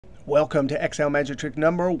Welcome to Excel Magic Trick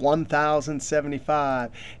number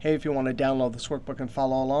 1075. Hey, if you want to download this workbook and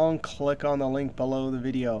follow along, click on the link below the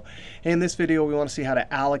video. In this video, we want to see how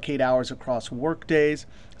to allocate hours across workdays.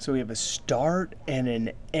 So we have a start and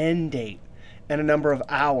an end date and a number of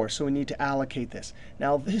hours. So we need to allocate this.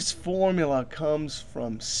 Now, this formula comes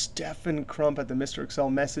from Stefan Crump at the Mr.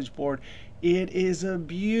 Excel message board. It is a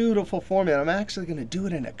beautiful formula. I'm actually going to do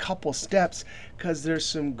it in a couple steps because there's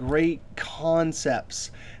some great concepts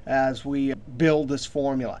as we build this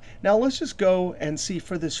formula. Now let's just go and see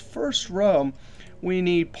for this first row, we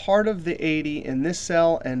need part of the 80 in this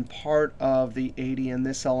cell and part of the 80 in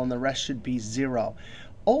this cell, and the rest should be 0.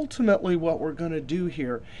 Ultimately, what we're going to do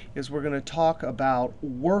here is we're going to talk about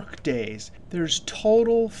work days. There's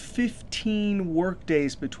total 15 work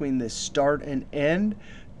days between this start and end.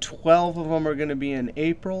 12 of them are going to be in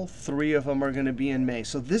April. 3 of them are going to be in May.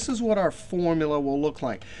 So this is what our formula will look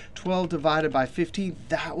like. 12 divided by 15,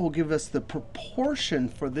 that will give us the proportion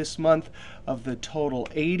for this month of the total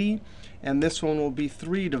 80. And this one will be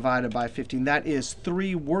 3 divided by 15. That is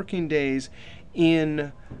 3 working days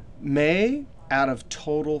in May out of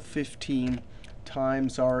total 15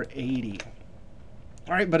 times our 80.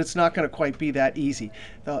 All right, but it's not going to quite be that easy.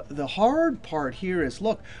 The hard part here is,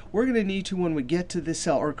 look, we're going to need to, when we get to this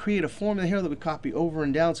cell, or create a formula here that we copy over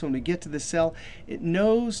and down. So when we get to this cell, it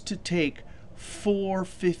knows to take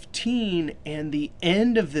 415 and the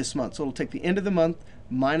end of this month. So it'll take the end of the month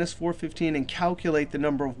minus 415 and calculate the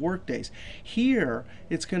number of work days. Here,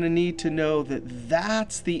 it's going to need to know that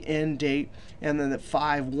that's the end date and then that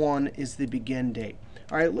 5/1 is the begin date.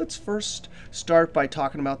 All right, let's first start by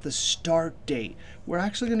talking about the start date. We're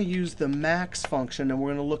actually going to use the max function, and we're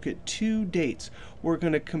going to look at 2 dates. We're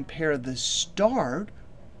going to compare the start,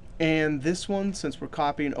 and this one, since we're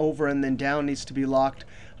copying over and then down, needs to be locked.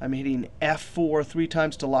 I'm hitting F4 3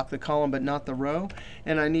 times to lock the column, but not the row.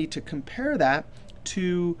 And I need to compare that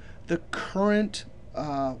to the current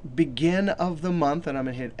begin of the month, and I'm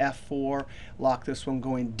going to hit F4, lock this one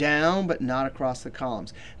going down, but not across the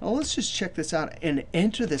columns. Now let's just check this out and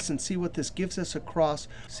enter this and see what this gives us across,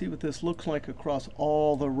 see what this looks like across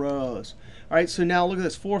all the rows. All right, so now look at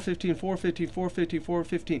this, 415, 415, 415,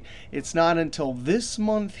 415. It's not until this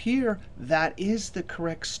month here that is the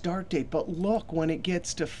correct start date. But look, when it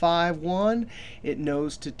gets to 5/1, it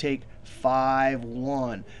knows to take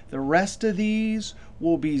 5/1. The rest of these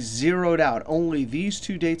will be zeroed out. Only these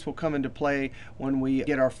 2 dates will come into play when we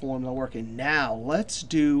get our formula working. Now let's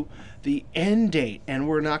do the end date. And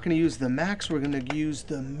we're not going to use the max. We're going to use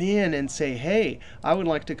the min and say, hey, I would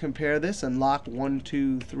like to compare this, and lock 1,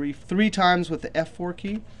 2, 3 times with the F4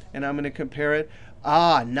 key. And I'm going to compare it.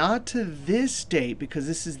 Not to this date because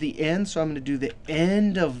this is the end. So I'm going to do the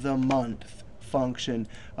end of the month function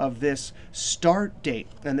of this start date.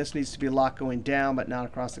 And this needs to be locked going down, but not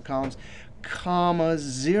across the columns. Comma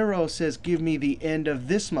 0 says give me the end of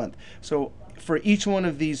this month. So for each one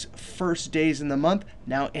of these first days in the month,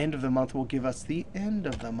 now end of the month will give us the end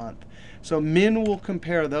of the month. So min will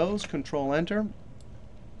compare those. Control Enter.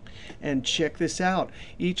 And check this out.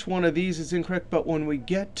 Each one of these is incorrect, but when we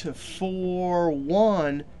get to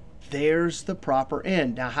 4/1, there's the proper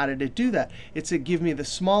end. Now, how did it do that? It said give me the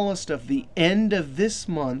smallest of the end of this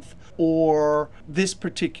month or this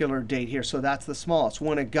particular date here. So that's the smallest.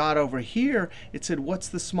 When it got over here, it said what's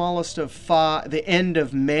the smallest of the end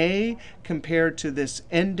of May compared to this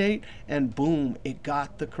end date? And boom, it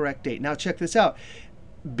got the correct date. Now check this out.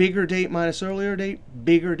 Bigger date minus earlier date,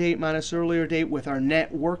 bigger date minus earlier date with our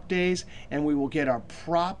net work days, and we will get our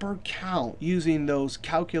proper count using those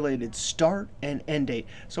calculated start and end date.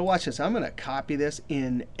 So watch this. I'm going to copy this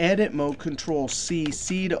in edit mode, Control C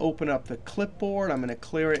to open up the clipboard. I'm going to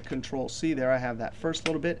clear it, Control C. There I have that first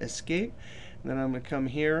little bit, escape. And then I'm going to come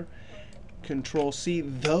here, Control C.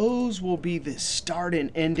 Those will be the start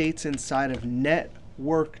and end dates inside of net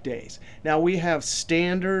work days. Now we have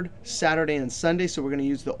standard Saturday and Sunday, so we're going to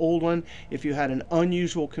use the old one. If you had an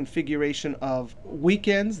unusual configuration of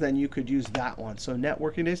weekends, then you could use that one. So net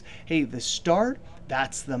working days. Hey, the start,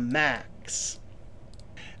 that's the max.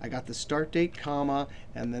 I got the start date, comma,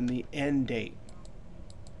 and then the end date.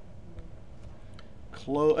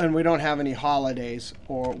 And we don't have any holidays,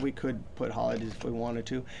 or we could put holidays if we wanted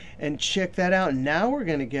to. And check that out. Now we're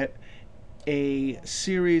going to get a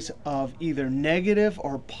series of either negative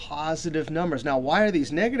or positive numbers. Now, why are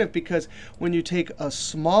these negative? Because when you take a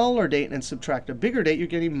smaller date and subtract a bigger date, you're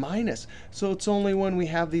getting minus. So it's only when we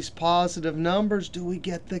have these positive numbers do we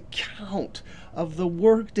get the count of the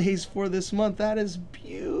work days for this month. That is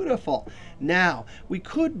beautiful. Now, we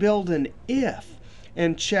could build an if.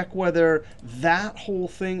 and check whether that whole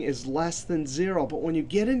thing is less than 0. But when you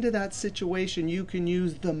get into that situation, you can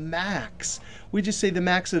use the max. We just say the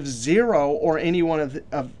max of 0 or any one of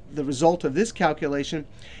the result of this calculation,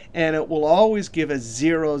 and it will always give us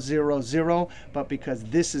 0, 0, 0. But because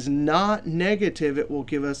this is not negative, it will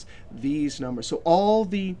give us these numbers. So all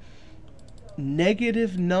the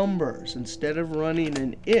negative numbers, instead of running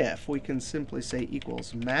an if, we can simply say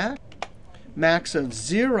equals max of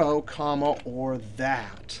 0, comma, or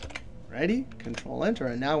that. Ready? Control Enter.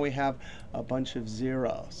 And now we have a bunch of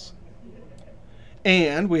zeros.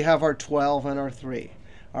 And we have our 12 and our 3.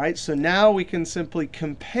 All right, so now we can simply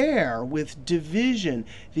compare with division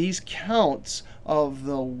these counts of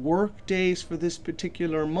the work days for this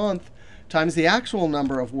particular month times the actual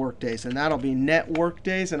number of work days. And that'll be net work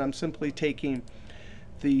days. And I'm simply taking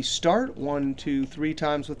the start, 1, 2, 3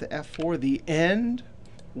 times with the F4, the end,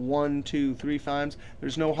 1, 2, 3 times.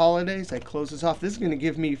 There's no holidays. I close this off. This is going to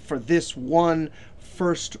give me, for this one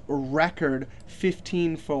first record,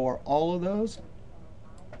 15 for all of those.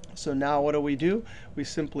 So now what do? We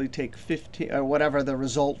simply take 15, or whatever the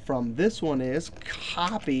result from this one is,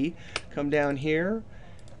 copy, come down here,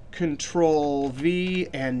 Control V,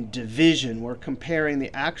 and division. We're comparing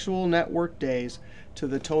the actual net work days to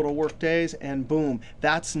the total work days, and boom.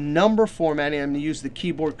 That's number formatting. I'm going to use the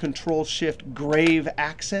keyboard Control Shift grave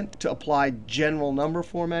accent to apply general number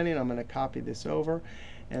formatting. I'm going to copy this over.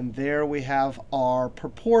 And there we have our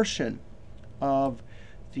proportion of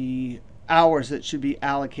the hours that should be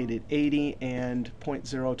allocated, 80 and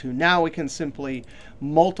 0.02. Now we can simply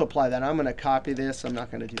multiply that. I'm going to copy this. I'm not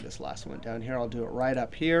going to do this last one down here. I'll do it right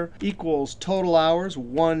up here. Equals total hours,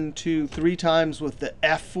 1, 2, 3 times with the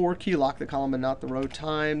F4 key, lock the column and not the row,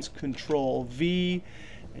 times Control V.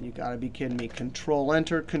 And you got to be kidding me. Control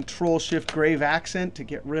Enter, Control Shift grave accent to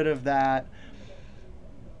get rid of that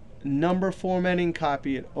number formatting.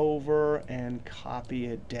 Copy it over and copy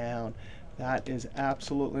it down. That is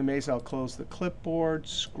absolutely amazing. I'll close the clipboard,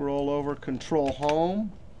 scroll over, Control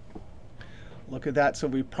Home. Look at that. So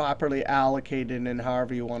we properly allocated, and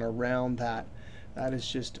however you want to round that. That is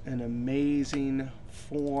just an amazing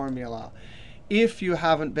formula. If you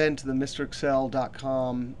haven't been to the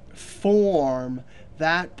MrExcel.com forum,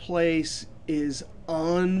 that place is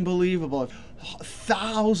unbelievable.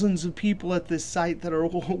 Thousands of people at this site that are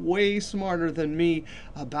way smarter than me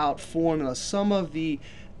about formulas. Some of the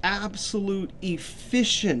absolute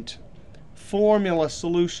efficient formula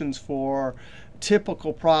solutions for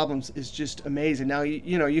typical problems is just amazing. Now,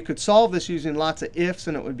 you could solve this using lots of ifs,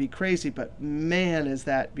 and it would be crazy. But man, is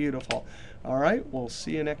that beautiful. All right, we'll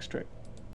see you next trick.